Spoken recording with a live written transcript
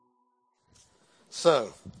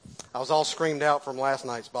So, I was all screamed out from last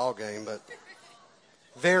night's ball game, but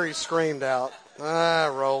very screamed out.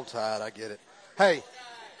 Roll Tide, I get it. Hey,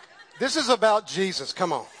 this is about Jesus.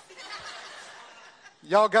 Come on.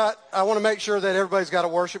 I want to make sure that everybody's got a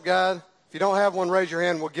worship guide. If you don't have one, raise your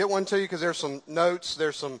hand. We'll get one to you because there's some notes,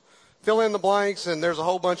 there's some fill in the blanks, and there's a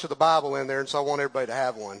whole bunch of the Bible in there, and so I want everybody to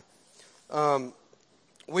have one.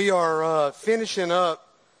 We are finishing up.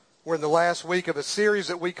 We're in the last week of a series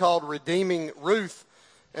that we called Redeeming Ruth,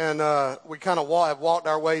 and we kind of have walked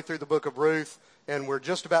our way through the book of Ruth, and we're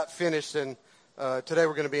just about finished, and today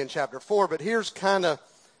we're going to be in chapter 4. But here's kind of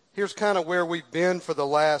where we've been for the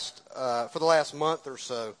last month or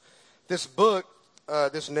so. This book,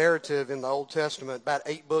 this narrative in the Old Testament, about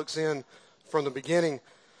 8 books in from the beginning,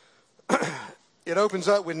 it opens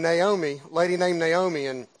up with Naomi, a lady named Naomi,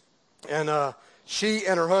 and she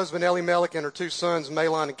and her husband Elimelech and her 2 sons,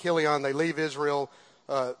 Mahlon and Chilion, they leave Israel,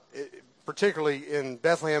 particularly in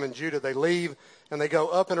Bethlehem and Judah. They leave and they go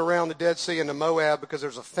up and around the Dead Sea into Moab because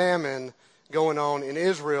there's a famine going on in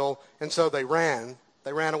Israel, and so they ran.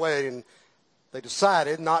 They ran away, and they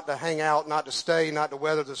decided not to hang out, not to stay, not to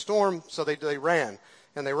weather the storm, so they ran.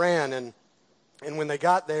 And they ran, and when they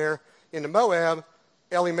got there into Moab,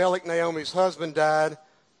 Elimelech, Naomi's husband, died.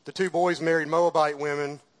 The 2 boys married Moabite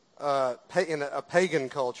women in a pagan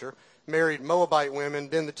culture, married Moabite women.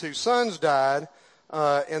 Then the 2 sons died,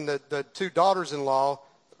 and the 2 daughters-in-law,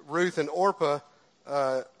 Ruth and Orpah,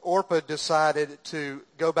 decided to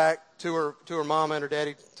go back to her mama and her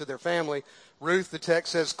daddy, to their family. Ruth, the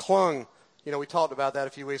text says, clung. We talked about that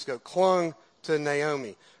a few weeks ago. Clung to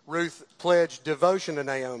Naomi. Ruth pledged devotion to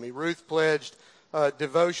Naomi. Ruth pledged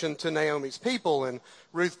devotion to Naomi's people, and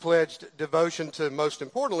Ruth pledged devotion to, most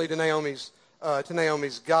importantly, to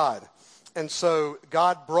Naomi's God. And so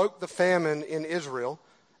God broke the famine in Israel.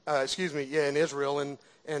 In Israel, and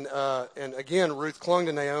again Ruth clung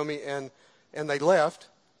to Naomi, and they left.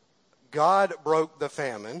 God broke the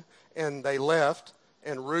famine, and they left,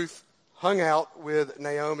 and Ruth hung out with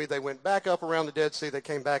Naomi. They went back up around the Dead Sea. They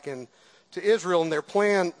came back in to Israel, and their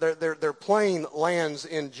plane lands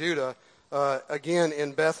in Judah, again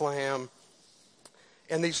in Bethlehem.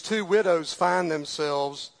 And these 2 widows find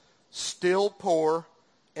themselves still poor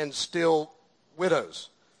and still widows.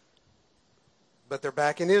 But they're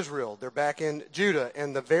back in Israel. They're back in Judah.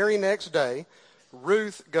 And the very next day,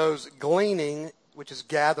 Ruth goes gleaning, which is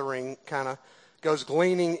gathering kind of, goes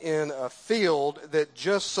gleaning in a field that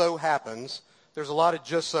just so happens, there's a lot of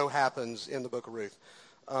just so happens in the book of Ruth,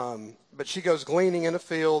 but she goes gleaning in a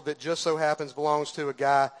field that just so happens belongs to a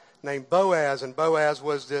guy named Boaz, and Boaz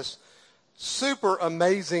was this super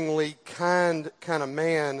amazingly kind of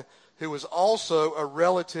man who was also a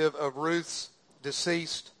relative of Ruth's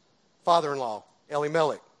deceased father-in-law,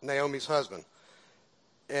 Elimelech, Naomi's husband.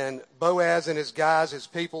 And Boaz and his guys, his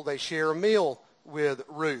people, they share a meal with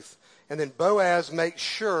Ruth. And then Boaz makes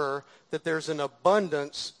sure that there's an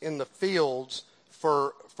abundance in the fields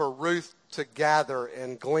for Ruth to gather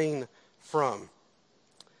and glean from.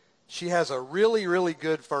 She has a really, really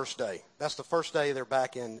good first day. That's the first day they're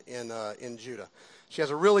back in Judah. She has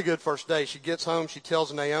a really good first day. She gets home. She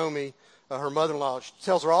tells Naomi, her mother-in-law, she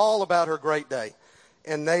tells her all about her great day.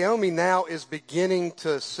 And Naomi now is beginning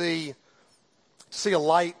to see a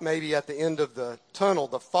light maybe at the end of the tunnel.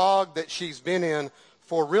 The fog that she's been in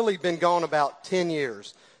for really been gone about 10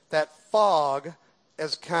 years. That fog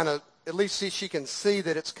is kind of, at least she can see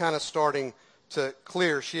that it's kind of starting to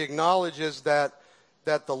clear. She acknowledges that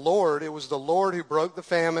the Lord, it was the Lord who broke the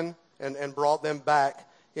famine and brought them back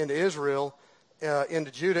into Israel,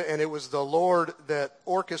 into Judah, and it was the Lord that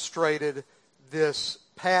orchestrated this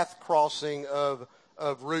path crossing of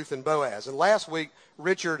Ruth and Boaz. And last week,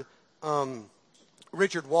 Richard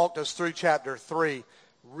walked us through chapter 3,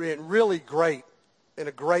 really great, in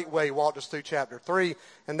a great way walked us through chapter 3,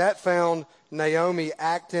 and that found Naomi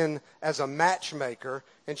acting as a matchmaker,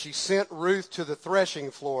 and she sent Ruth to the threshing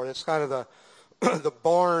floor. It's kind of the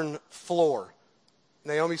barn floor.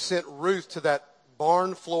 Naomi sent Ruth to that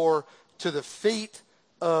barn floor to the feet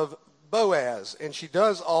of Boaz, and she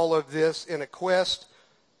does all of this in a quest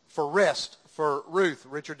for rest for Ruth.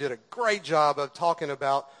 Richard did a great job of talking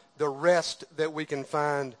about the rest that we can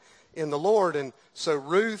find in the Lord. And so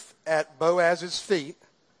Ruth at Boaz's feet,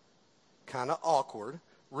 kind of awkward,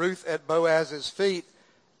 Ruth at Boaz's feet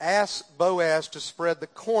asks Boaz to spread the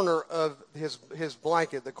corner of his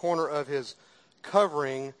blanket, the corner of his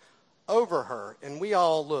covering over her. And we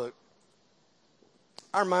all look,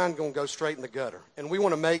 our mind going to go straight in the gutter. And we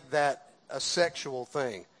want to make that a sexual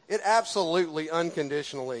thing. It absolutely,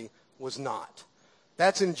 unconditionally was not.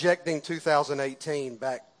 That's injecting 2018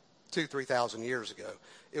 back 2,000-3,000 years ago.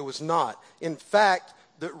 It was not. In fact,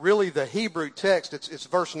 the Hebrew text, it's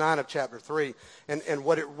verse 9 of chapter 3, and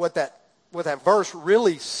what that verse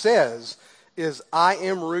really says is, I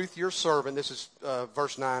am Ruth your servant. This is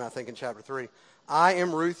verse 9, I think, in chapter 3. I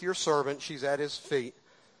am Ruth your servant. She's at his feet.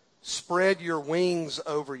 Spread your wings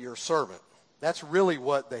over your servant. That's really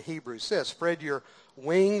what the Hebrew says. Spread your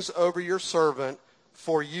wings over your servant,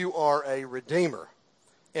 for you are a redeemer.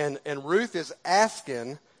 And Ruth is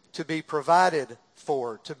asking to be provided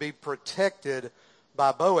for, to be protected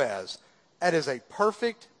by Boaz. That is a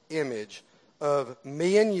perfect image of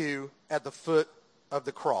me and you at the foot of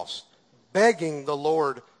the cross, begging the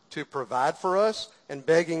Lord to provide for us and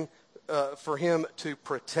begging for him to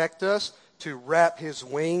protect us, to wrap his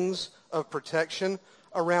wings of protection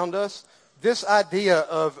around us. This idea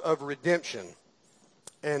of redemption,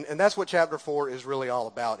 and that's what chapter 4 is really all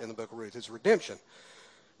about in the book of Ruth, is redemption.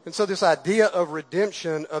 And so this idea of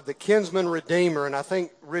redemption, of the kinsman redeemer, and I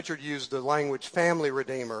think Richard used the language family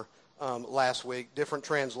redeemer last week. Different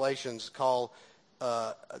translations call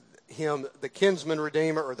him the kinsman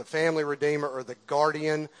redeemer or the family redeemer or the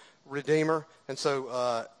guardian redeemer. And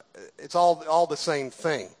so it's all the same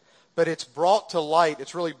thing. But it's brought to light,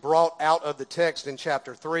 it's really brought out of the text in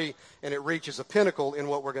chapter 3, and it reaches a pinnacle in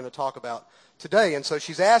what we're going to talk about today. And so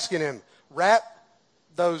she's asking him, wrap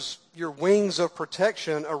your wings of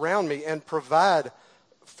protection around me and provide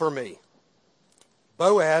for me.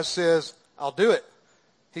 Boaz says, I'll do it.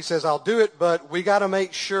 He says, I'll do it, but we got to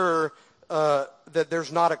make sure that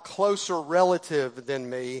there's not a closer relative than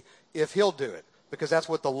me if he'll do it, because that's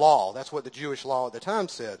what the Jewish law at the time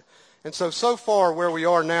said. And so far where we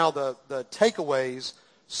are now, the takeaways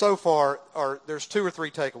so far there's 2 or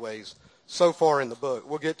 3 takeaways so far in the book.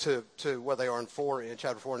 We'll get to what they are in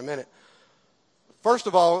chapter 4 in a minute. First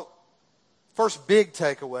of all, first big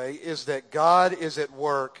takeaway is that God is at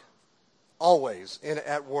work, always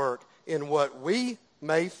at work, in what we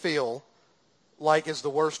may feel like is the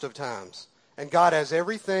worst of times. And God has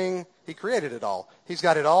everything. He created it all. He's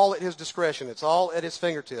got it all at his discretion. It's all at his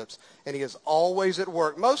fingertips. And he is always at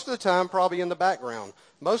work. Most of the time, probably in the background.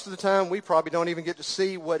 Most of the time, we probably don't even get to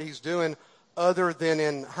see what he's doing other than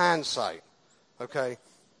in hindsight. Okay?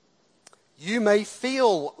 You may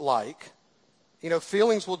feel like,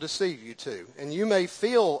 feelings will deceive you too. And you may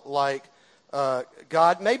feel like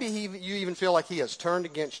God, maybe you even feel like he has turned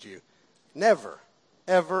against you. Never,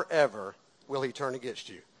 ever, ever will he turn against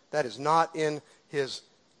you. That is not in his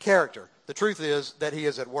character. The truth is that he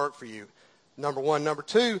is at work for you. Number one. Number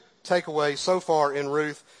 2 takeaway so far in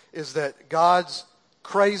Ruth is that God's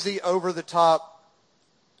crazy, over-the-top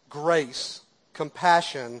grace,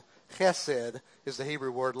 compassion, chesed is the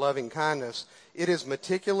Hebrew word, loving kindness. It is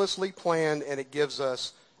meticulously planned, and it gives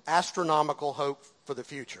us astronomical hope for the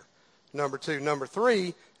future. Number 2. Number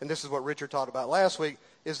 3, and this is what Richard talked about last week,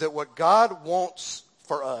 is that what God wants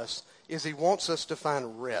for us is he wants us to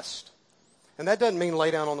find rest. And that doesn't mean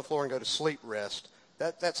lay down on the floor and go to sleep rest.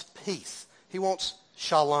 That's peace. He wants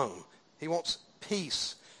shalom. He wants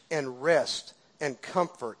peace and rest and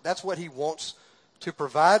comfort. That's what he wants to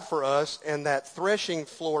provide for us. And that threshing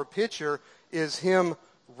floor picture is him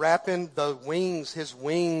wrapping his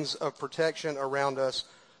wings of protection around us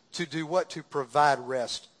to do what? To provide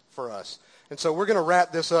rest for us. And so we're going to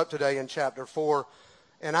wrap this up today in chapter 4.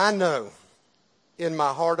 And I know in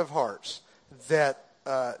my heart of hearts that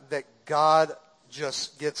God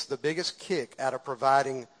just gets the biggest kick out of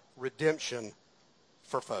providing redemption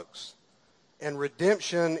for folks. And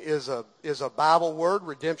redemption is a Bible word.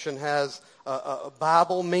 Redemption has a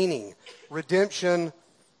Bible meaning. Redemption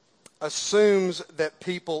assumes that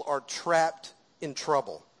people are trapped in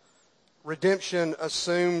trouble. Redemption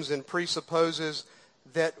assumes and presupposes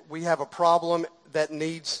that we have a problem that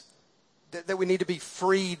we need to be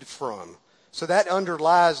freed from. So that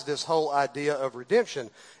underlies this whole idea of redemption.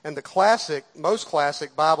 And the most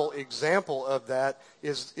classic Bible example of that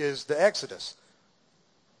is the Exodus.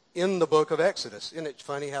 In the book of Exodus. Isn't it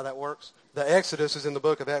funny how that works? The Exodus is in the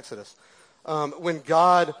book of Exodus. When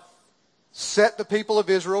God set the people of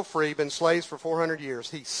Israel free, been slaves for 400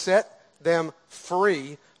 years, he set them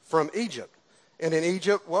free from Egypt. And in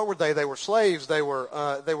Egypt, what were they? They were slaves. They were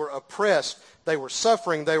oppressed. They were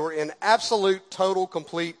suffering. They were in absolute, total,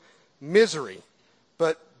 complete misery.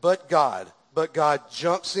 But God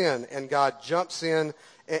jumps in, and God jumps in,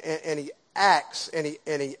 and he acts, and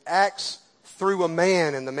he acts through a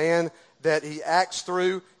man, and the man that he acts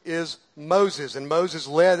through is Moses. And Moses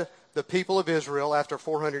led the people of Israel after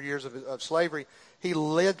 400 years of slavery. He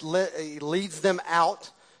leads them out,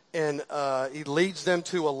 and he leads them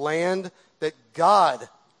to a land that God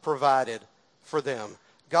provided for them.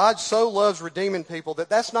 God so loves redeeming people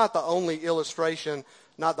that's not the only illustration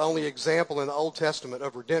not the only example in the Old Testament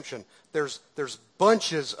of redemption. There's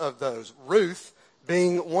bunches of those. Ruth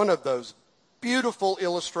being one of those. Beautiful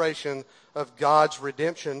illustration of God's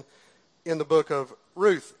redemption in the book of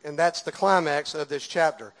Ruth. And that's the climax of this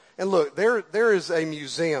chapter. And look, there is a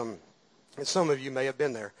museum, and some of you may have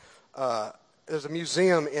been there. There's a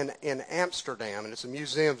museum in Amsterdam, and it's a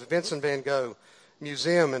museum, the Vincent van Gogh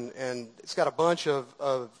Museum, and it's got a bunch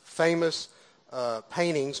of famous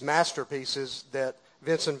paintings, masterpieces that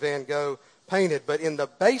Vincent van Gogh painted. But in the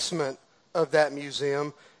basement of that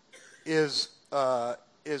museum is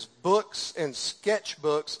books and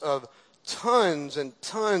sketchbooks of tons and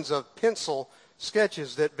tons of pencil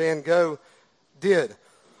sketches that Van Gogh did.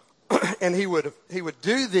 And he would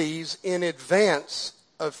do these in advance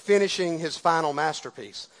of finishing his final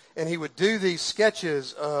masterpiece. And he would do these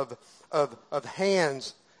sketches of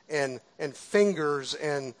hands and fingers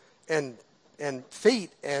and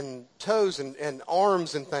feet and toes and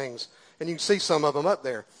arms and things. And you can see some of them up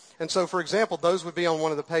there. And so, for example, those would be on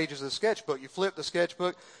one of the pages of the sketchbook. You flip the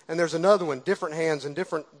sketchbook, and there's another one, different hands and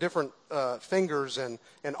different fingers and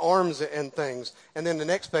arms and things. And then the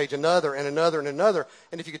next page, another and another and another.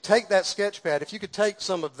 And if you could take that sketch pad, if you could take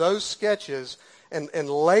some of those sketches and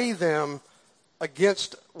lay them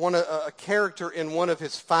against a character in one of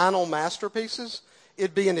his final masterpieces,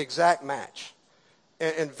 it'd be an exact match.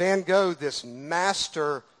 And Van Gogh, this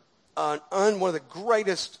master, one of the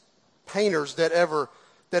greatest painters that ever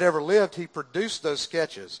lived, he produced those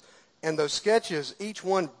sketches. And those sketches, each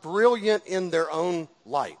one brilliant in their own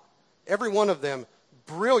light. Every one of them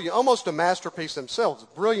brilliant, almost a masterpiece themselves,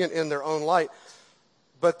 brilliant in their own light.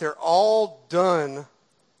 But they're all done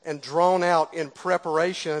and drawn out in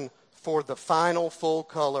preparation for the final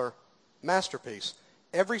full-color masterpiece.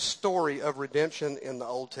 Every story of redemption in the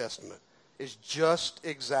Old Testament is just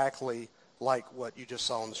exactly like what you just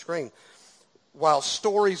saw on the screen. While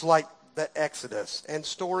stories like the Exodus and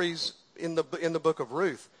stories in the book of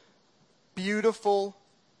Ruth, beautiful,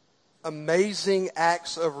 amazing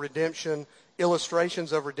acts of redemption,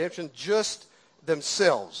 illustrations of redemption, just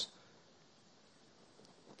themselves.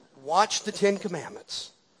 Watch the Ten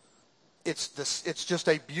Commandments. It's just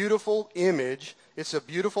a beautiful image. It's a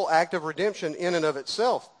beautiful act of redemption in and of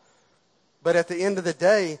itself. But at the end of the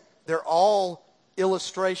day, they're all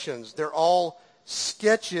illustrations. They're all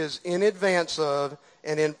sketches in advance of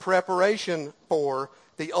and in preparation for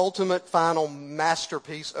the ultimate final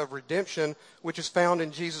masterpiece of redemption, which is found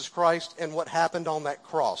in Jesus Christ and what happened on that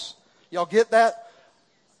cross. Y'all get that?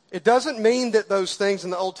 It doesn't mean that those things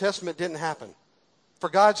in the Old Testament didn't happen. For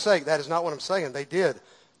God's sake, that is not what I'm saying. They did.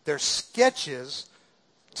 They're sketches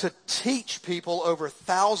to teach people over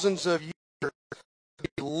thousands of years to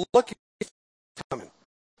be looking at what's coming,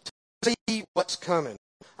 to see what's coming.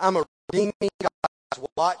 I'm a redeeming God.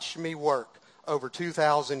 Watch me work over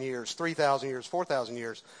 2,000 years, 3,000 years, 4,000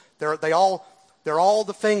 years. They're all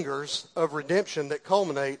the fingers of redemption that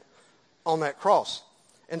culminate on that cross.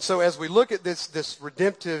 And so as we look at this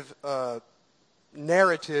redemptive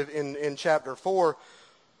narrative in chapter 4,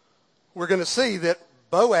 we're going to see that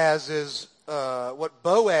Boaz is what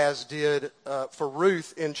Boaz did for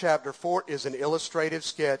Ruth in chapter 4 is an illustrative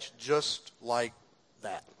sketch just like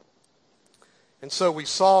that. And so we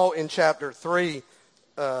saw in chapter 3,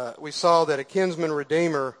 we saw that a kinsman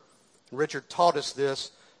redeemer, Richard taught us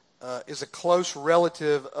this, is a close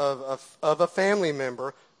relative of a family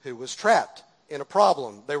member who was trapped in a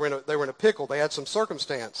problem. They were in a pickle. They had some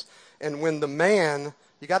circumstance. And when the man,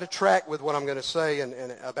 you got to track with what I'm going to say and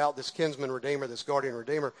about this kinsman redeemer, this guardian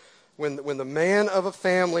redeemer. When the man of a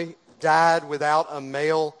family died without a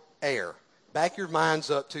male heir, back your minds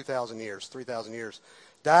up 2,000 years, 3,000 years,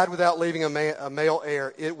 died without leaving a male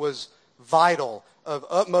heir, it was vital, of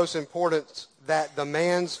utmost importance, that the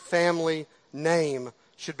man's family name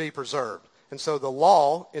should be preserved. And so the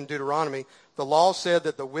law in Deuteronomy, the law said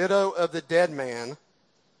that the widow of the dead man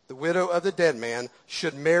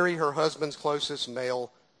should marry her husband's closest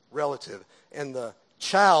male relative. And the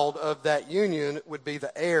child of that union would be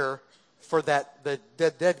the heir for the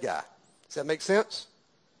dead guy. Does that make sense?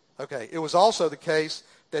 Okay. It was also the case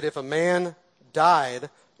that if a man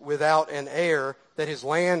died without an heir, that his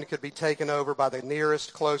land could be taken over by the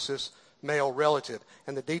nearest, closest male relative.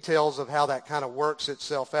 And the details of how that kind of works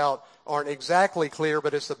itself out aren't exactly clear,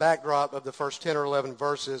 but it's the backdrop of the first 10 or 11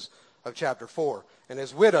 verses of chapter 4. And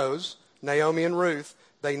as widows, Naomi and Ruth,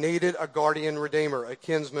 they needed a guardian redeemer, a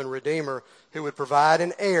kinsman redeemer, who would provide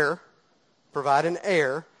an heir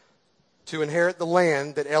to inherit the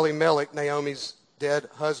land that Elimelech, Naomi's dead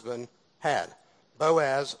husband, had.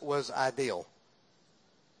 Boaz was ideal.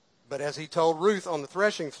 But as he told Ruth on the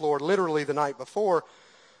threshing floor, literally the night before,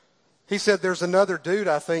 He said, there's another dude,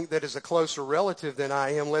 I think, that is a closer relative than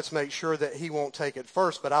I am. Let's make sure that he won't take it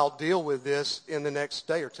first, but I'll deal with this in the next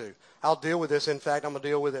day or two. I'll deal with this. In fact, I'm going to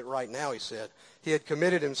deal with it right now, he said. He had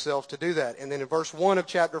committed himself to do that. And then in verse 1 of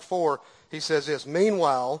chapter 4, he says this,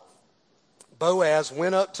 meanwhile, Boaz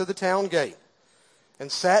went up to the town gate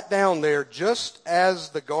and sat down there just as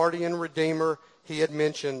the guardian redeemer he had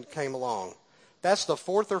mentioned came along. That's the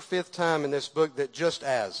fourth or fifth time in this book that just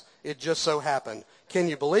as, it just so happened. Can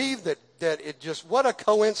you believe that it just, what a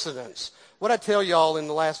coincidence. What I tell y'all in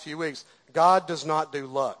the last few weeks, God does not do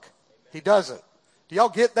luck. He doesn't. Do y'all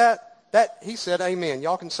get that? He said amen.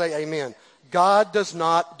 Y'all can say amen. God does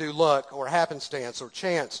not do luck or happenstance or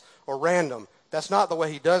chance or random. That's not the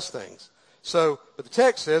way he does things. So, but the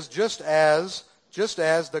text says, just as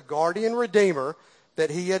the guardian redeemer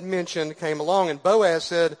that he had mentioned came along. And Boaz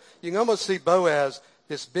said, you can almost see Boaz,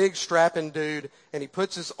 this big strapping dude, and he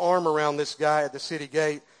puts his arm around this guy at the city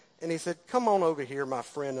gate, and he said, come on over here, my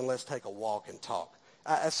friend, and let's take a walk and talk.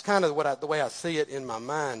 That's kind of the way I see it in my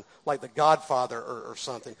mind, like The Godfather or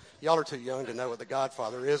something. Y'all are too young to know what The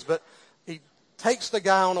Godfather is, but he takes the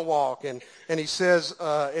guy on a walk, and he says,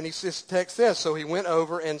 this text says, so he went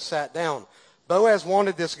over and sat down. Boaz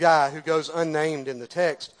wanted this guy who goes unnamed in the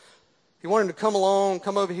text. He wanted him to come along,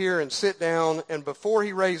 come over here and sit down, and before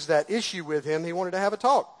he raised that issue with him, he wanted to have a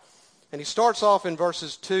talk. And he starts off in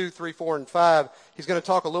verses 2, 3, 4, and 5. He's going to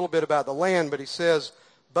talk a little bit about the land, but he says,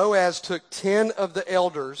 Boaz took 10 of the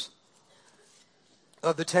elders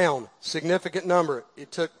of the town, significant number.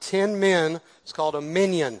 It took 10 men, it's called a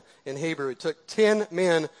minyan in Hebrew. It took 10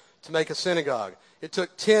 men to make a synagogue. It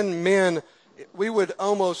took 10 men, we would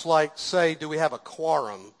almost like say, do we have a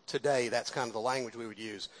quorum today? That's kind of the language we would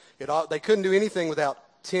use. They couldn't do anything without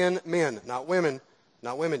 10 men, not women,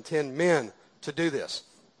 10 men to do this.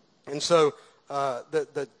 And so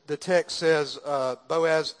the text says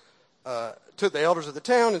Boaz took the elders of the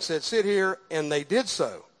town and said, sit here, and they did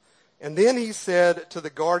so. And then he said to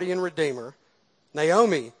the guardian redeemer,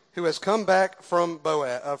 Naomi, who has come back from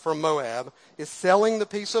Moab, is selling the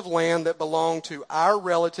piece of land that belonged to our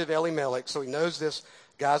relative Elimelech. So he knows this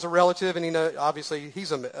guy's a relative, and obviously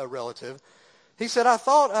he's a relative. He said, I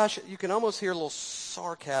thought you can almost hear a little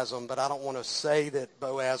sarcasm, but I don't want to say that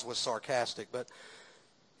Boaz was sarcastic. But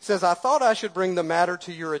he says, I thought I should bring the matter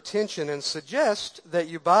to your attention and suggest that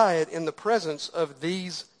you buy it in the presence of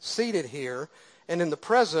these seated here and in the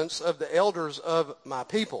presence of the elders of my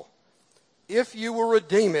people. If you will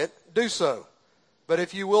redeem it, do so. But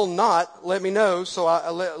if you will not, let me know,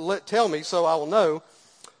 tell me so I will know.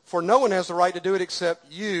 For no one has the right to do it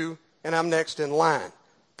except you, and I'm next in line.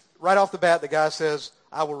 Right off the bat, the guy says,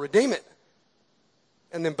 I will redeem it.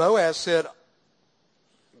 And then Boaz said,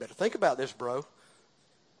 you better think about this, bro.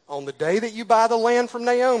 On the day that you buy the land from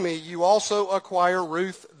Naomi, you also acquire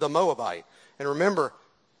Ruth the Moabite. And remember,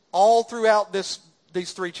 all throughout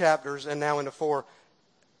these 3 chapters and now into 4,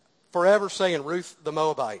 forever saying Ruth the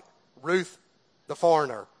Moabite, Ruth the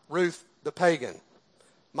foreigner, Ruth the pagan.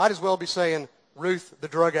 Might as well be saying Ruth the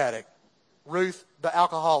drug addict, Ruth the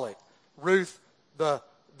alcoholic, Ruth the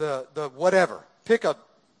whatever. Pick up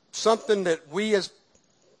something that we as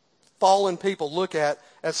fallen people look at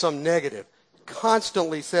as some negative.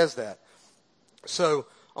 Constantly says that. So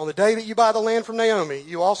on the day that you buy the land from Naomi,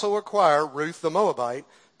 you also acquire Ruth the Moabite,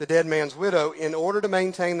 the dead man's widow, in order to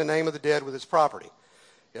maintain the name of the dead with his property.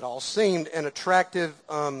 It all seemed an attractive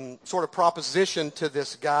sort of proposition to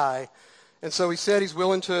this guy. And so he said he's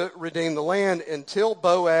willing to redeem the land until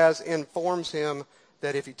Boaz informs him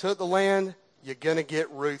that if he took the land, you're going to get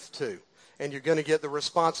Ruth too. And you're going to get the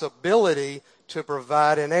responsibility to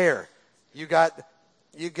provide an heir. You got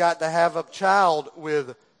to have a child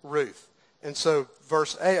with Ruth. And so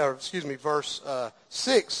verse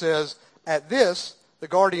 6 says, at this, the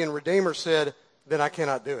guardian redeemer said, then I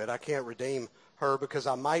cannot do it. I can't redeem her because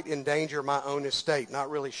I might endanger my own estate.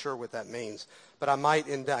 Not really sure what that means, but I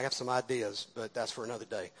have some ideas, but that's for another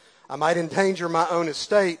day. I might endanger my own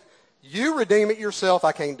estate. You redeem it yourself.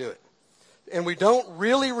 I can't do it. And we don't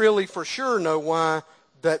really for sure know why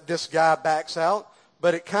that this guy backs out.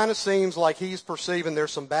 But it kind of seems like he's perceiving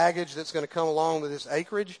there's some baggage that's going to come along with this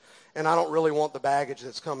acreage, and I don't really want the baggage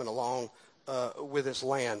that's coming along with this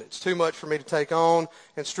land. It's too much for me to take on.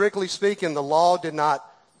 And strictly speaking, the law did not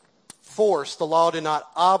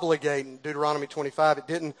obligate in Deuteronomy 25. It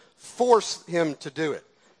didn't force him to do it.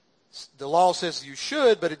 The law says you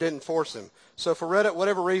should, but it didn't force him. So for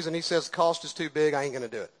whatever reason, he says the cost is too big, I ain't going to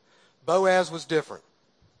do it. Boaz was different.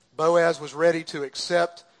 Boaz was ready to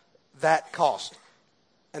accept that cost.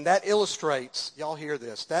 And that illustrates, y'all hear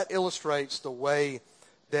this, that illustrates the way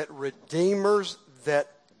that redeemers that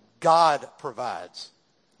God provides,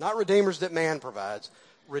 Not redeemers that man provides.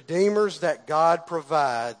 Redeemers that God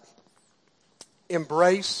provides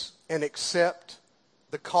embrace and accept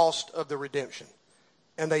the cost of the redemption.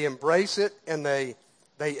 And they embrace it and they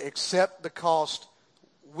accept the cost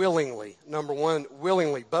willingly. Number one,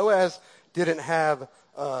 willingly. Boaz didn't have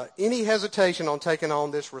any hesitation on taking on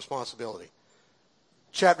this responsibility.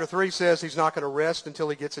 Chapter 3 says he's not going to rest until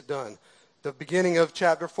he gets it done. The beginning of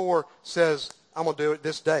chapter 4 says, I'm going to do it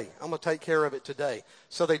this day. I'm going to take care of it today.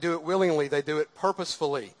 So they do it willingly. They do it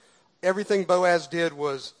purposefully. Everything Boaz did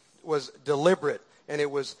was deliberate, and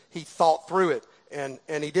he thought through it, and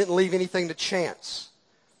he didn't leave anything to chance.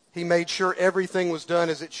 He made sure everything was done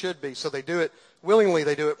as it should be. So they do it willingly.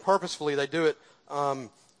 They do it purposefully. They do it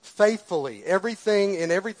faithfully. Everything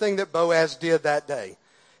that Boaz did that day,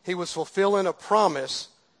 he was fulfilling a promise.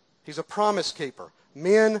 He's a promise keeper.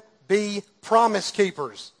 Men, be promise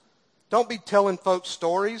keepers. Don't be telling folks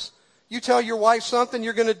stories. You tell your wife something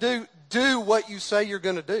you're going to do what you say you're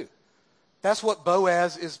going to do. That's what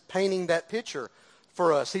Boaz is painting that picture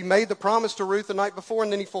for us. He made the promise to Ruth the night before,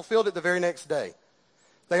 and then he fulfilled it the very next day.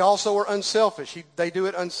 They also are unselfish. They do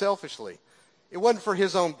it unselfishly. It wasn't for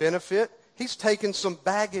his own benefit. He's taken some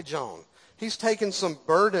baggage on. He's taken some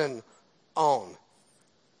burden on.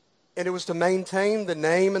 And it was to maintain the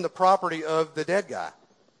name and the property of the dead guy.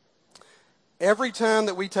 Every time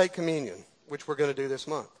that we take communion, which we're going to do this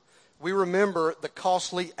month, we remember the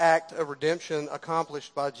costly act of redemption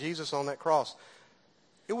accomplished by Jesus on that cross.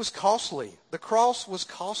 It was costly. The cross was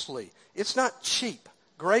costly. It's not cheap.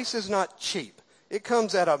 Grace is not cheap. It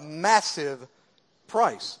comes at a massive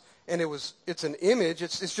price. And it's an image.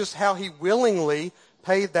 It's just how he willingly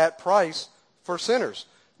paid that price for sinners.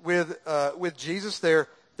 With Jesus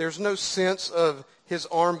there's no sense of his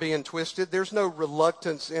arm being twisted. There's no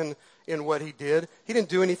reluctance in what he did. He didn't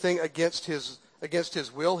do anything against his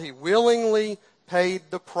will. He willingly paid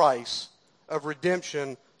the price of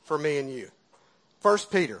redemption for me and you. 1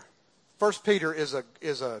 Peter is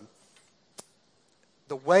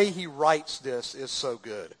the way he writes this is so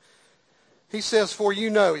good. He says, for you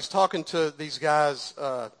know, he's talking to these guys,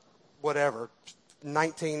 1900,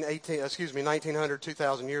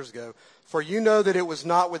 2,000 years ago. For you know that it was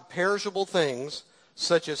not with perishable things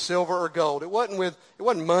such as silver or gold. It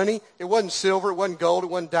wasn't money. It wasn't silver. It wasn't gold. It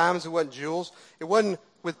wasn't diamonds. It wasn't jewels. It wasn't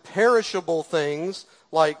with perishable things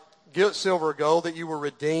like silver or gold that you were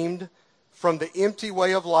redeemed from the empty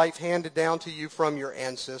way of life handed down to you from your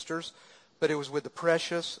ancestors, but it was with the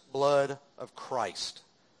precious blood of Christ,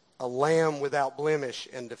 a lamb without blemish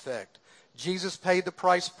and defect. Jesus paid the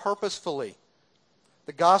price purposefully.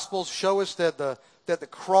 The Gospels show us that the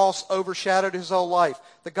cross overshadowed his whole life.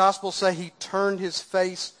 The Gospels say he turned his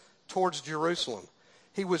face towards Jerusalem.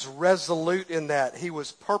 He was resolute in that. He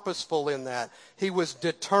was purposeful in that. He was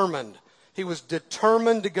determined. He was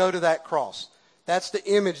determined to go to that cross. That's the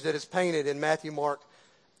image that is painted in Matthew, Mark,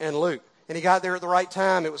 and Luke. And he got there at the right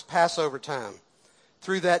time. It was Passover time.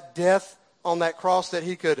 Through that death on that cross that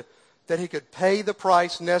he could pay the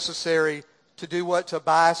price necessary to do what? To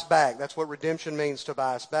buy us back. That's what redemption means, to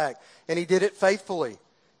buy us back. And he did it faithfully.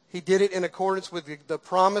 He did it in accordance with the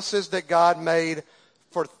promises that God made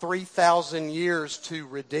for 3,000 years to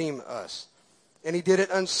redeem us. And he did it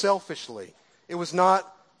unselfishly. It was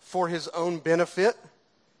not for his own benefit.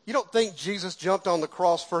 You don't think Jesus jumped on the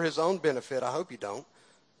cross for his own benefit. I hope you don't.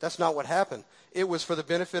 That's not what happened. It was for the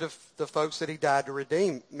benefit of the folks that he died to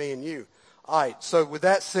redeem, me and you. All right, so with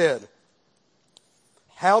that said,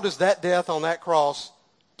 how does that death on that cross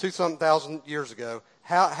 2,000 something years ago,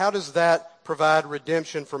 how does that provide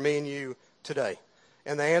redemption for me and you today?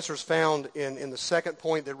 And the answer is found in the second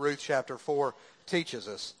point that Ruth chapter 4 teaches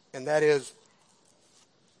us, and that is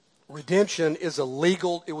redemption is it's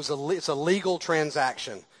a legal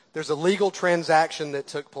transaction. There's a legal transaction that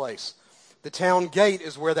took place. The town gate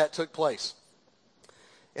is where that took place.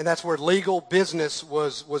 And that's where legal business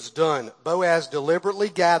was done. Boaz deliberately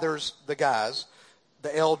gathers the guys,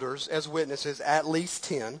 the elders, as witnesses, at least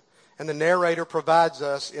 10. And the narrator provides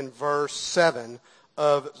us in verse 7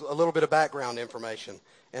 of a little bit of background information.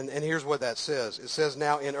 And here's what that says. It says,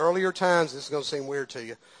 now in earlier times, this is going to seem weird to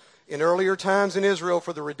you, in earlier times in Israel,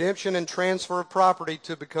 for the redemption and transfer of property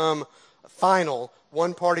to become final,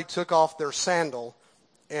 one party took off their sandal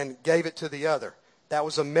and gave it to the other. That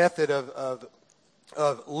was a method of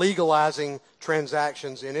legalizing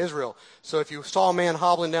transactions in Israel. So if you saw a man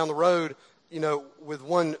hobbling down the road, with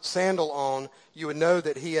one sandal on, you would know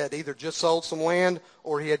that he had either just sold some land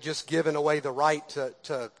or he had just given away the right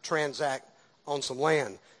to transact on some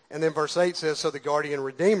land. And then verse 8 says, so the guardian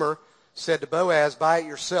redeemer said to Boaz, buy it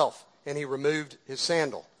yourself. And he removed his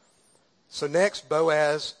sandal. So next,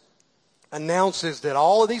 Boaz announces that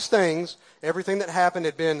all of these things, everything that happened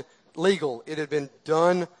had been legal. It had been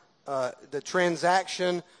done, the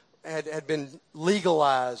transaction had been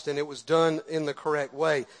legalized, and it was done in the correct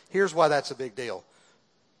way. Here's why that's a big deal.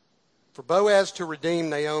 For Boaz to redeem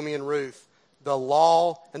Naomi and Ruth, the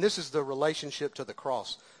law, and this is the relationship to the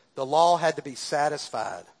cross, the law had to be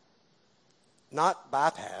satisfied, not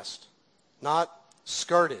bypassed, not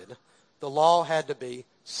skirted. The law had to be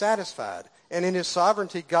satisfied. And in his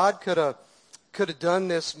sovereignty, God could have done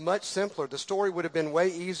this much simpler. The story would have been way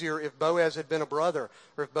easier if Boaz had been a brother,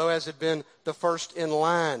 or if Boaz had been the first in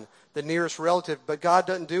line, the nearest relative. But God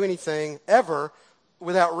doesn't do anything ever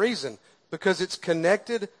without reason, because it's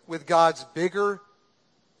connected with God's bigger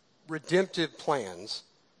redemptive plans.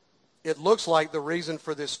 It looks like the reason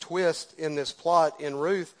for this twist in this plot in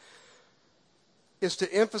Ruth is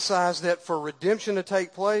to emphasize that for redemption to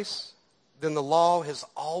take place, then the law has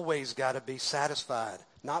always got to be satisfied,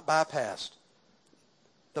 not bypassed.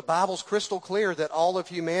 The Bible's crystal clear that all of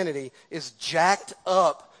humanity is jacked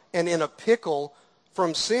up and in a pickle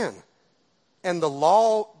from sin. And the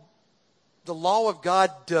law of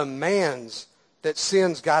God demands that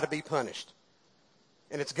sin's got to be punished.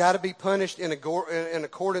 And it's got to be punished in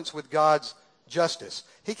accordance with God's justice.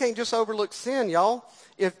 He can't just overlook sin, y'all.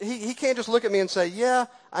 If he can't just look at me and say, yeah,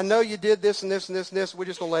 I know you did this and this and this and this. We're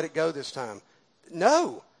just going to let it go this time.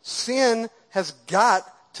 No. Sin has got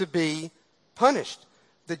to be punished.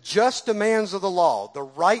 The just demands of the law, the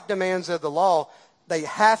right demands of the law, they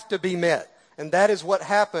have to be met. And that is what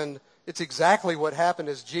happened. It's exactly what happened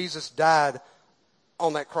as Jesus died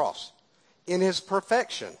on that cross. In his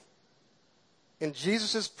perfection, in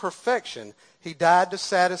Jesus' perfection, he died to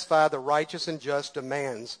satisfy the righteous and just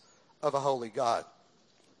demands of a holy God.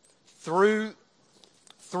 Through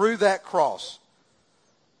that cross.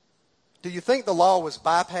 Do you think the law was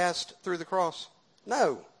bypassed through the cross?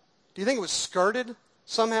 No. Do you think it was skirted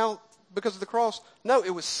somehow because of the cross? No, it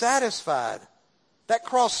was satisfied. That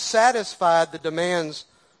cross satisfied the demands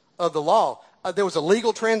of the law. There was a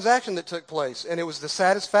legal transaction that took place, and it was the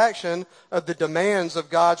satisfaction of the demands of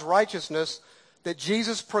God's righteousness that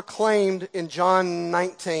Jesus proclaimed in John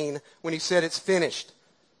 19 when he said it's finished.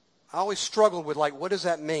 I always struggled with, what does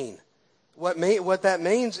that mean? What that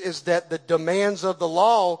means is that the demands of the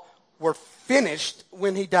law were finished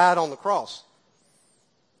when he died on the cross.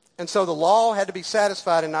 And so the law had to be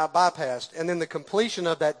satisfied and not bypassed. And then the completion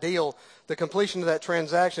of that deal, the completion of that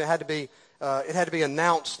transaction, it had to be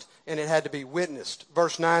announced and it had to be witnessed.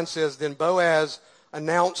 Verse 9 says, Then Boaz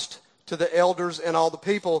announced to the elders and all the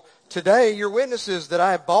people, Today you're witnesses that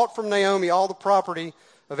I have bought from Naomi all the property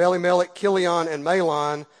of Elimelech, Chilion, and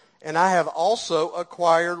Mahlon, and I have also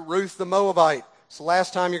acquired Ruth the Moabite. It's the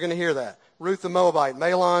last time you're going to hear that. Ruth the Moabite,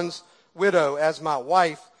 Mahlon's widow, as my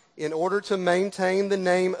wife, in order to maintain the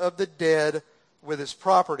name of the dead with his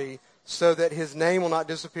property, so that his name will not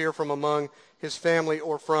disappear from among his family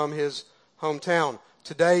or from his hometown.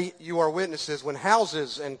 Today you are witnesses. When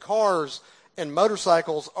houses and cars and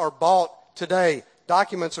motorcycles are bought today,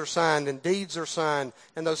 documents are signed and deeds are signed,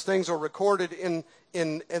 and those things are recorded in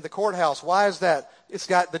the courthouse. Why is that?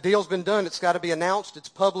 The deal's been done. It's got to be announced. It's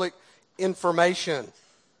public information.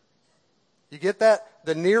 You get that?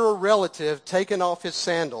 The nearer relative taking off his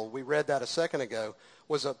sandal, we read that a second ago,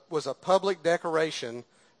 was a public declaration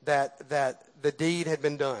that the deed had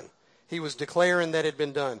been done. He was declaring that it had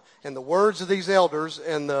been done. And the words of these elders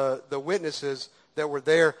and the witnesses that were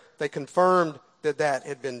there, they confirmed that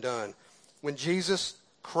had been done. When Jesus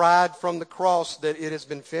cried from the cross that it has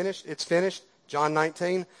been finished, it's finished, John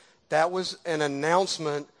 19, that was an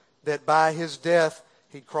announcement that by his death,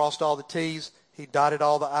 he'd crossed all the T's, he dotted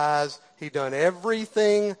all the I's, he'd done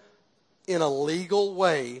everything in a legal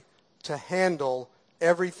way to handle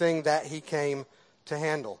everything that he came to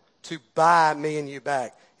handle, to buy me and you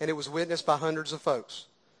back. And it was witnessed by hundreds of folks.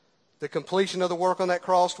 The completion of the work on that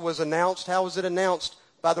cross was announced. How was it announced?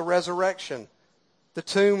 By the resurrection. The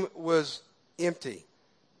tomb was empty.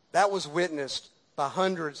 That was witnessed by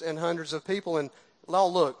hundreds and hundreds of people. And now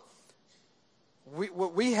look,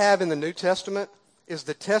 what we have in the New Testament is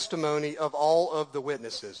the testimony of all of the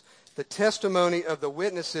witnesses. The testimony of the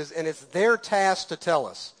witnesses, and it's their task to tell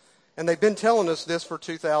us. And they've been telling us this for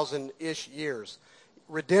 2,000-ish years.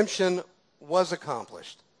 Redemption was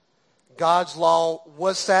accomplished. God's law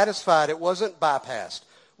was satisfied. It wasn't bypassed.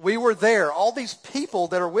 We were there. All these people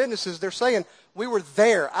that are witnesses, they're saying, we were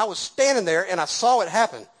there. I was standing there and I saw it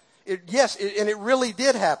happen. And it really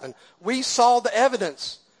did happen. We saw the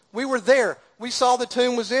evidence. We were there. We saw the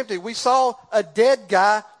tomb was empty. We saw a dead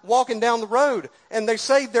guy walking down the road. And they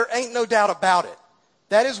say there ain't no doubt about it.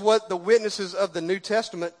 That is what the witnesses of the New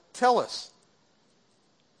Testament tell us.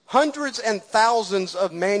 hundreds and thousands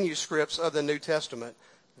of manuscripts of the New Testament,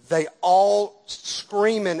 they all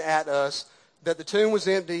screaming at us that the tomb was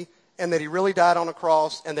empty and that he really died on a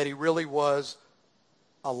cross and that he really was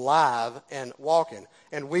alive and walking.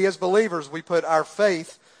 And we as believers, we put our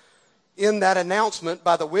faith in that announcement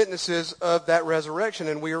by the witnesses of that resurrection,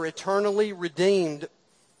 and we are eternally redeemed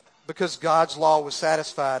because God's law was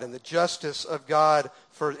satisfied and the justice of God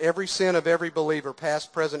for every sin of every believer,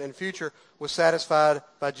 past, present, and future, was satisfied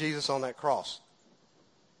by Jesus on that cross.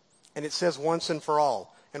 And it says once and for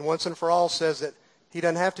all. And once and for all says that he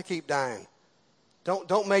doesn't have to keep dying.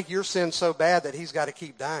 Don't make your sin so bad that he's got to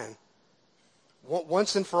keep dying.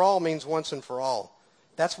 Once and for all means once and for all.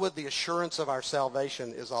 That's what the assurance of our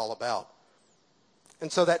salvation is all about.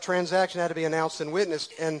 And so that transaction had to be announced and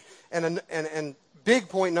witnessed. And big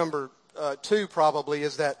point number 2 probably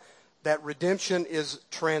is that redemption is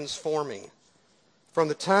transforming. From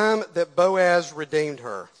the time that Boaz redeemed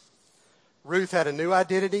her, Ruth had a new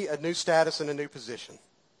identity, a new status, and a new position.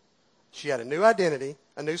 She had a new identity,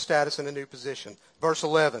 a new status, and a new position. Verse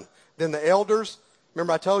 11, then the elders,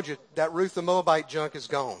 remember I told you that Ruth the Moabite junk is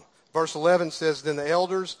gone. Verse 11 says, then the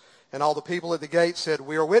elders and all the people at the gate said,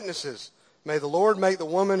 we are witnesses. May the Lord make the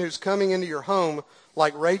woman who's coming into your home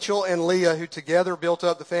like Rachel and Leah, who together built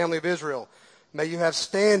up the family of Israel. May you have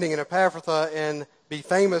standing in Ephrathah and be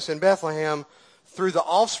famous in Bethlehem. Through the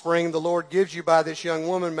offspring the Lord gives you by this young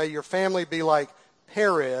woman, may your family be like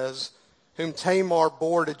Perez, whom Tamar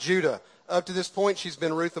bore to Judah. Up to this point, she's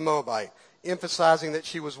been Ruth the Moabite, emphasizing that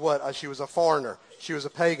she was what? She was a foreigner. She was a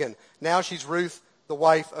pagan. Now she's Ruth, the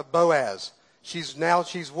wife of Boaz. She's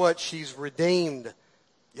what? She's redeemed.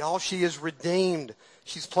 Y'all, she is redeemed.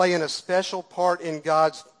 She's playing a special part in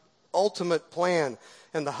God's ultimate plan.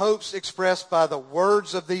 And the hopes expressed by the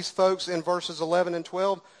words of these folks in verses 11 and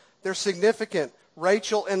 12, they're significant.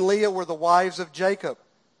 Rachel and Leah were the wives of Jacob.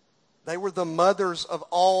 They were the mothers of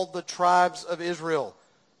all the tribes of Israel.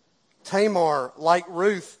 Tamar, like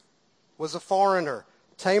Ruth, was a foreigner.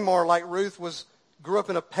 Tamar, like Ruth, grew up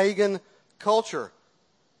in a pagan culture.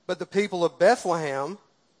 But the people of Bethlehem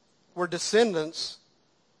were descendants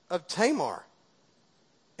of Tamar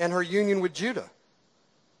and her union with Judah.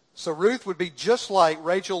 So Ruth would be just like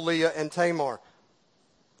Rachel, Leah, and Tamar.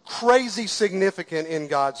 Crazy significant in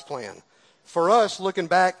God's plan. For us, looking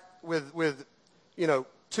back with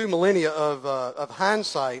 2 millennia of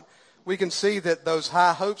hindsight, we can see that those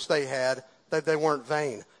high hopes they had, that they weren't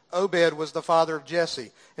vain. Obed was the father of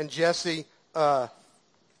Jesse. And Jesse,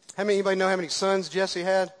 anybody know how many sons Jesse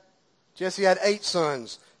had? Jesse had 8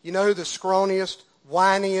 sons. You know who the scrawniest,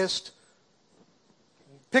 whiniest,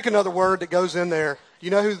 pick another word that goes in there. You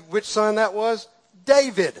know which son that was?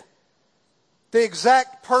 David. The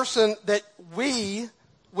exact person that we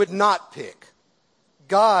would not pick.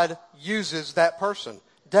 God uses that person.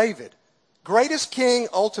 David. Greatest king,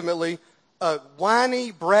 ultimately, a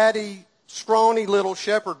whiny, bratty, scrawny little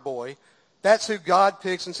shepherd boy. That's who God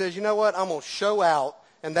picks and says, you know what, I'm going to show out,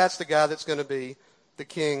 and that's the guy that's going to be the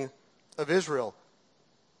king of Israel,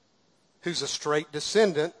 who's a straight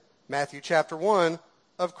descendant, Matthew chapter 1,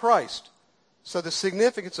 of Christ. So the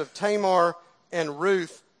significance of Tamar and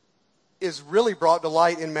Ruth is really brought to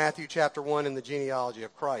light in Matthew chapter 1 in the genealogy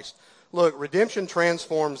of Christ. Look, redemption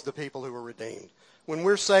transforms the people who are redeemed. When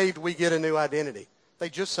we're saved, we get a new identity. They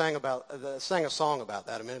just sang a song about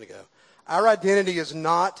that a minute ago. Our identity is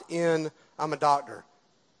not in, I'm a doctor.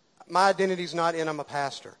 My identity is not in, I'm a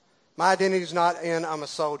pastor. My identity is not in, I'm a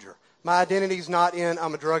soldier. My identity is not in,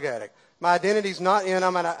 I'm a drug addict. My identity is not in,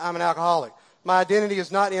 I'm an alcoholic. My identity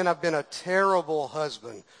is not in, I've been a terrible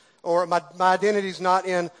husband. Or my identity is not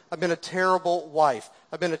in, I've been a terrible wife.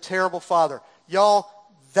 I've been a terrible father. Y'all,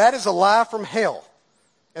 that is a lie from hell.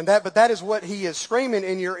 But that is what he is screaming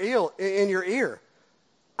in your ear.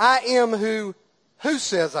 I am who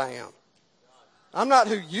says I am. I'm not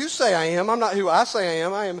who you say I am. I'm not who I say I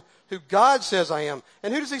am. I am who God says I am.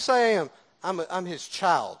 And who does he say I am? I'm his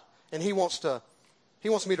child. And he wants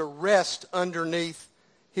me to rest underneath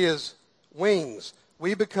his wings.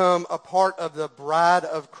 We become a part of the bride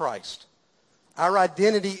of Christ. Our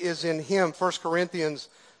identity is in him. 1 Corinthians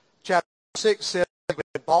chapter 6 says we've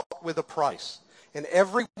been bought with a price. And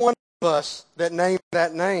every one of us that name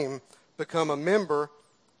that name become a member,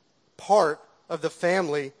 part of the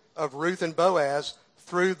family of Ruth and Boaz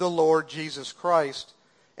through the Lord Jesus Christ.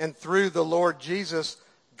 And through the Lord Jesus,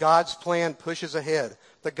 God's plan pushes ahead.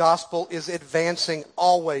 The gospel is advancing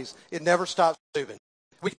always. It never stops moving.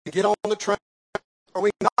 We can get on the train or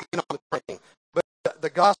we can not get on the train. But the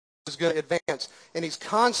gospel is going to advance. And he's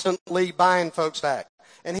constantly buying folks back.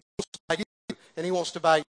 And he wants to buy you, and he wants to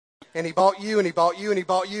buy you. And he bought you, and he bought you, and he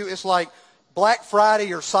bought you. It's like Black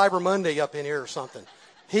Friday or Cyber Monday up in here or something.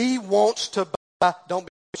 He wants to buy, don't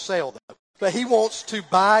be for sale though, but he wants to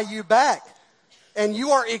buy you back. And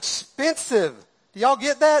you are expensive. Do y'all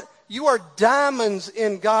get that? You are diamonds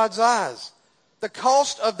in God's eyes. The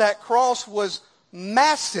cost of that cross was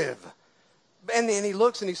massive. And then he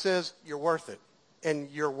looks and he says, you're worth it. And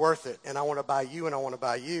you're worth it. And I want to buy you and I want to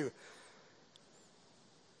buy you.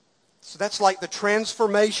 So that's like the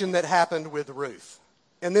transformation that happened with Ruth.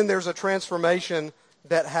 And then there's a transformation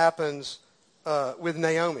that happens with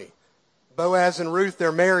Naomi. Boaz and Ruth,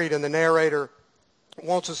 they're married, and the narrator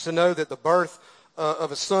wants us to know that the birth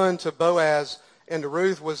of a son to Boaz and to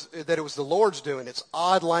Ruth was that it was the Lord's doing. It's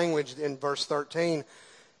odd language in verse 13.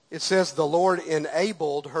 It says the Lord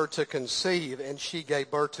enabled her to conceive, and she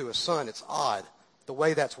gave birth to a son. It's odd. The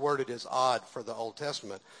way that's worded is odd for the Old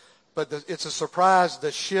Testament. But it's a surprise,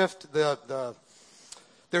 the shift,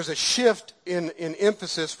 there's a shift in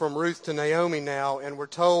emphasis from Ruth to Naomi now, and we're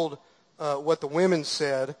told what the women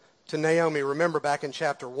said to Naomi. Remember back in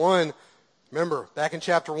chapter 1,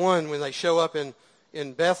 when they show up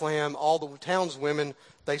in Bethlehem, all the townswomen,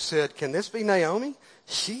 they said, can this be Naomi?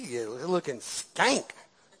 She is looking skank.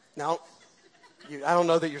 Now, I don't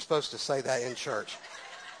know that you're supposed to say that in church.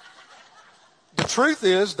 The truth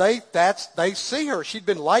is, they see her. She'd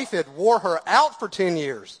been life-fed, wore her out for 10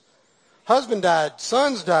 years. Husband died,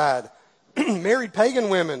 sons died, married pagan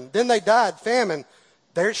women. Then they died, famine.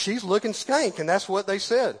 There, she's looking skank, and that's what they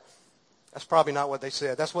said. That's probably not what they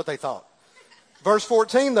said. That's what they thought. Verse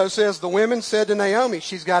 14, though, says, the women said to Naomi,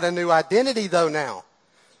 she's got a new identity, though, now.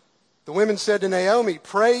 The women said to Naomi,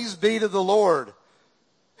 praise be to the Lord,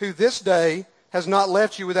 who this day has not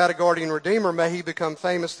left you without a guardian redeemer. May he become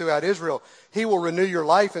famous throughout Israel. He will renew your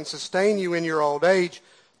life and sustain you in your old age.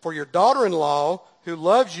 For your daughter-in-law, who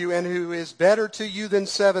loves you and who is better to you than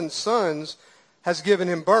 7 sons, has given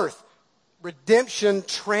him birth. Redemption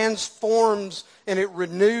transforms and it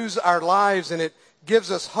renews our lives and it gives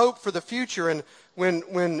us hope for the future. And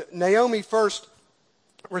when Naomi first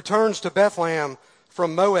returns to Bethlehem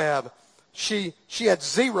from Moab, she had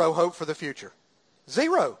zero hope for the future.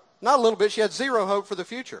 Zero. Not a little bit. She had zero hope for the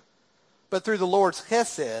future. But through the Lord's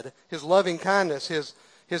chesed, his loving kindness,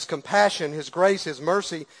 his compassion, his grace, his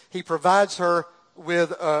mercy, he provides her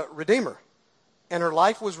with a redeemer. And her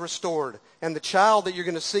life was restored. And the child that you're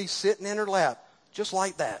going to see sitting in her lap, just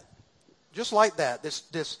like that. Just like that.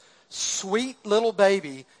 This sweet little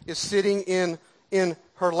baby is sitting in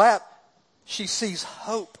her lap. She sees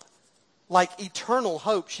hope. Like eternal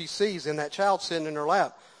hope she sees in that child sitting in her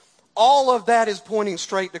lap. All of that is pointing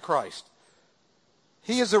straight to Christ.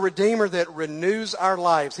 He is a Redeemer that renews our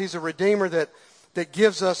lives. He's a Redeemer that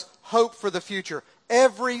gives us hope for the future.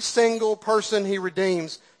 Every single person he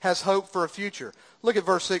redeems has hope for a future. Look at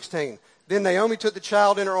verse 16. Then Naomi took the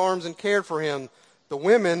child in her arms and cared for him. The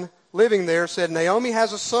women living there said, Naomi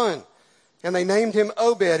has a son. And they named him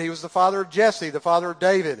Obed. He was the father of Jesse, the father of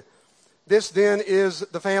David. This then is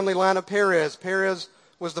the family line of Perez. Perez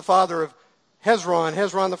was the father of Hezron.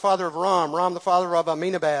 Hezron the father of Ram. Ram the father of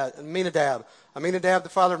Aminadab. Aminadab the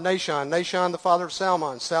father of Nahshon. Nahshon the father of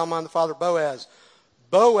Salmon. Salmon the father of Boaz.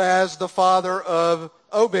 Boaz the father of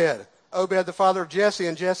Obed. Obed the father of Jesse.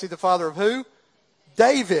 And Jesse the father of who?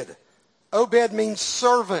 David. Obed means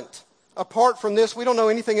servant. Apart from this, we don't know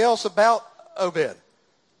anything else about Obed.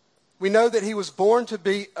 We know that he was born to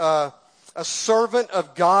be a servant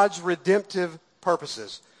of God's redemptive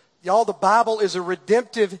purposes. Y'all, the Bible is a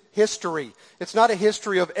redemptive history. It's not a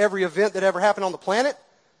history of every event that ever happened on the planet.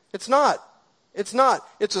 It's not. It's not.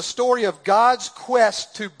 It's a story of God's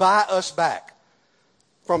quest to buy us back.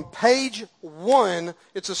 From page 1,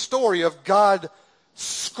 it's a story of God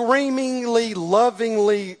screamingly,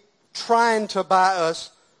 lovingly trying to buy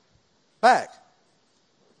us back.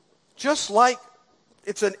 Just like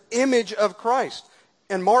it's an image of Christ.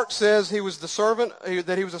 And Mark says he was a servant of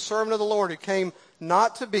the Lord who came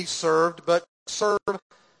not to be served, but to serve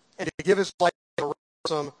and to give his life a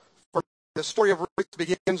ransom. The story of Ruth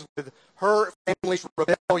begins with her family's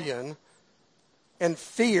rebellion and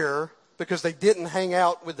fear because they didn't hang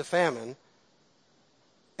out with the famine.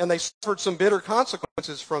 And they suffered some bitter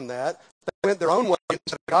consequences from that. They went their own way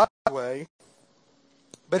instead of God's way.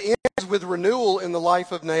 But it ends with renewal in the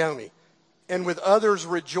life of Naomi and with others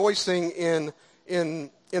rejoicing in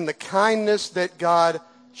the kindness that God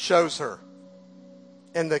shows her.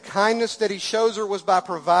 And the kindness that he shows her was by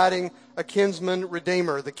providing a kinsman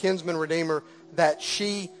redeemer, the kinsman redeemer that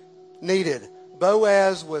she needed.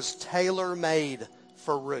 Boaz was tailor-made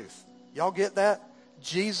for Ruth. Y'all get that?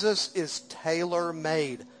 Jesus is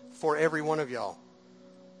tailor-made for every one of y'all.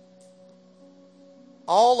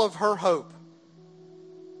 All of her hope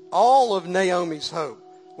All of Naomi's hope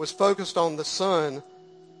was focused on the son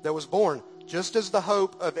that was born, just as the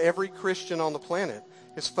hope of every Christian on the planet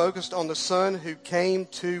is focused on the son who came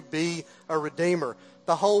to be a redeemer.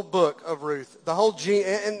 The whole book of Ruth,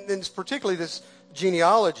 and particularly this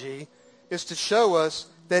genealogy, is to show us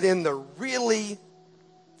that in the really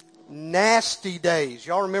nasty days,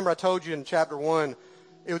 y'all remember I told you in chapter 1,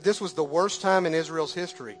 this was the worst time in Israel's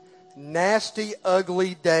history. Nasty,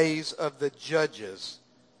 ugly days of the judges.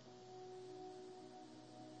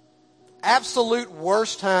 Absolute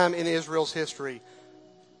worst time in Israel's history.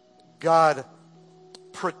 God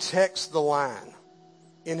protects the line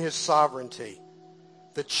in his sovereignty.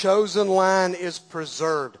 The chosen line is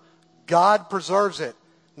preserved. God preserves it.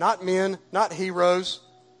 Not men, not heroes,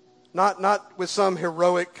 not with some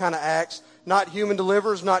heroic kind of acts, not human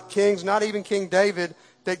deliverers, not kings, not even King David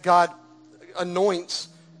that God anoints,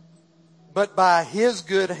 but by his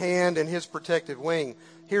good hand and his protective wing.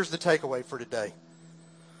 Here's the takeaway for today.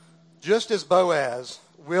 Just as Boaz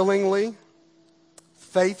willingly,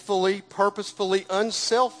 faithfully, purposefully,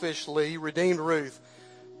 unselfishly redeemed Ruth,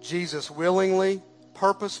 Jesus willingly,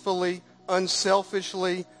 purposefully,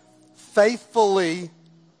 unselfishly, faithfully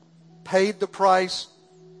paid the price,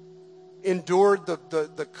 endured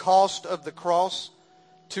the cost of the cross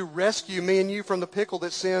to rescue me and you from the pickle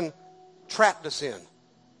that sin trapped us in.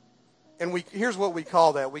 And here's what we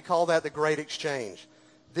call that. We call that the Great Exchange.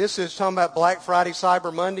 This is talking about Black Friday,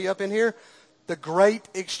 Cyber Monday up in here. The Great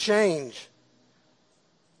Exchange.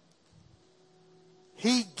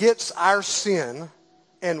 He gets our sin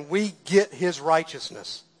and we get his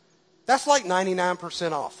righteousness. That's like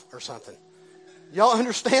 99% off or something. Y'all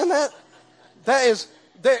understand that?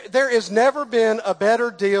 There has never been a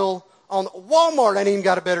better deal on Walmart. Ain't even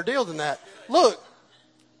got a better deal than that. Look,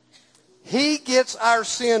 he gets our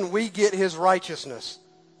sin, we get his righteousness.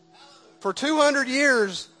 For 200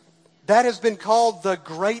 years, that has been called the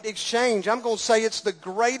Great Exchange. I'm going to say it's the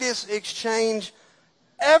greatest exchange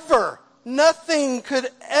ever. Nothing could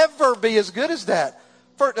ever be as good as that.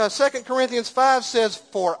 2 Corinthians 5 says,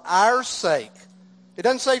 for our sake. It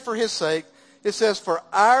doesn't say for his sake. It says, for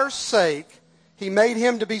our sake, he made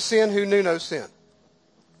him to be sin who knew no sin.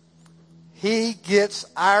 He gets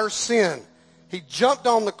our sin. He jumped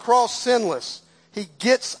on the cross sinless. He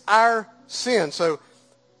gets our sin. So,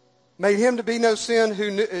 made him to be sin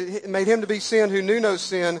who knew no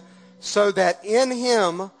sin, so that in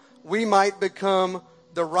him we might become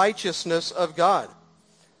the righteousness of God.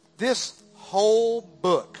 This whole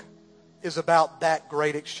book is about that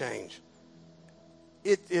great exchange.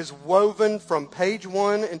 It is woven from page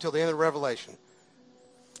 1 until the end of Revelation.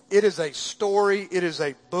 It is a story, it is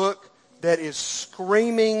a book that is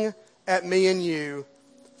screaming at me and you.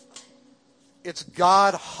 It's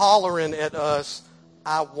God hollering at us,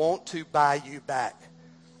 I want to buy you back.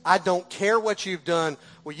 I don't care what you've done.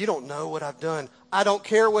 Well, you don't know what I've done. I don't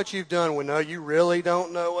care what you've done. Well, no, you really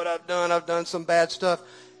don't know what I've done. I've done some bad stuff.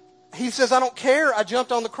 He says, I don't care. I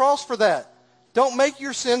jumped on the cross for that. Don't make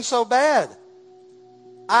your sin so bad.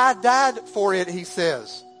 I died for it, he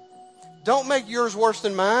says. Don't make yours worse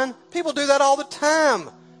than mine. People do that all the time.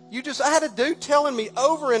 I had a dude telling me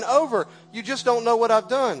over and over, you just don't know what I've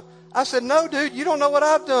done. I said, no, dude, you don't know what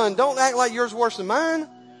I've done. Don't act like yours worse than mine.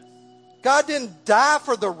 God didn't die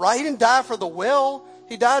for the right. He didn't die for the well.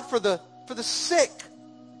 He died for the sick.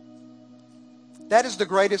 That is the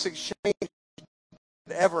greatest exchange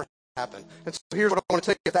that ever happened. And so here's what I want to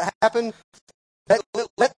tell you. If that happened,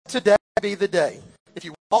 let today be the day. If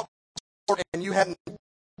you walk forward and you hadn't taken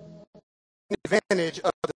advantage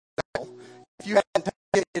of the well, if you hadn't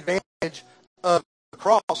taken advantage of the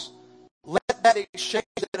cross, let that exchange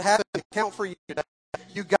that happened count for you today.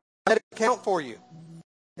 You got to let it count for you.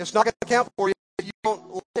 It's not going to count for you if you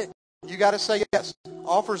don't let it. You got to say yes.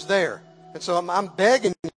 Offer's there. And so I'm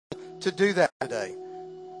begging you to do that today.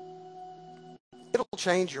 It'll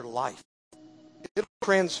change your life. It'll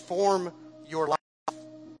transform your life.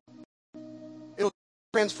 It'll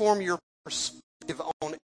transform your perspective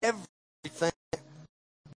on everything.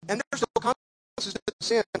 And there's no consequences to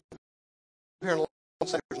sin. Here in the Lord,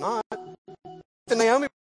 there's not. And Naomi,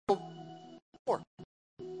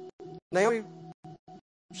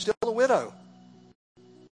 still a widow.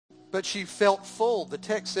 But she felt full. The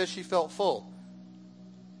text says she felt full.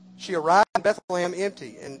 She arrived in Bethlehem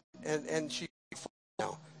empty, and she's full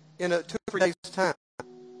now in 2 or 3 days' time.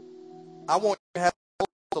 I want you to have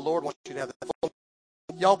the Lord wants you to have that full.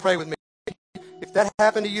 Y'all pray with me. If that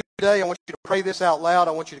happened to you today, I want you to pray this out loud.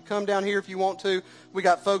 I want you to come down here if you want to. We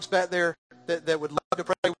got folks back there that would love to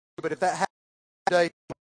pray with you, but if that happened today,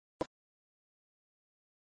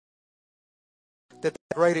 that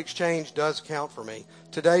great exchange does count for me.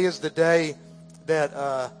 Today is the day that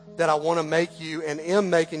I want to make you and am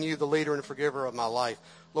making you the leader and forgiver of my life.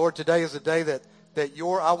 Lord, today is the day that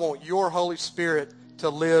I want your Holy Spirit to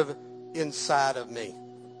live inside of me.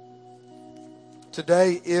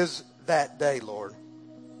 Today is that day, Lord.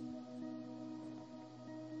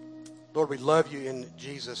 Lord, we love you in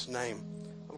Jesus' name.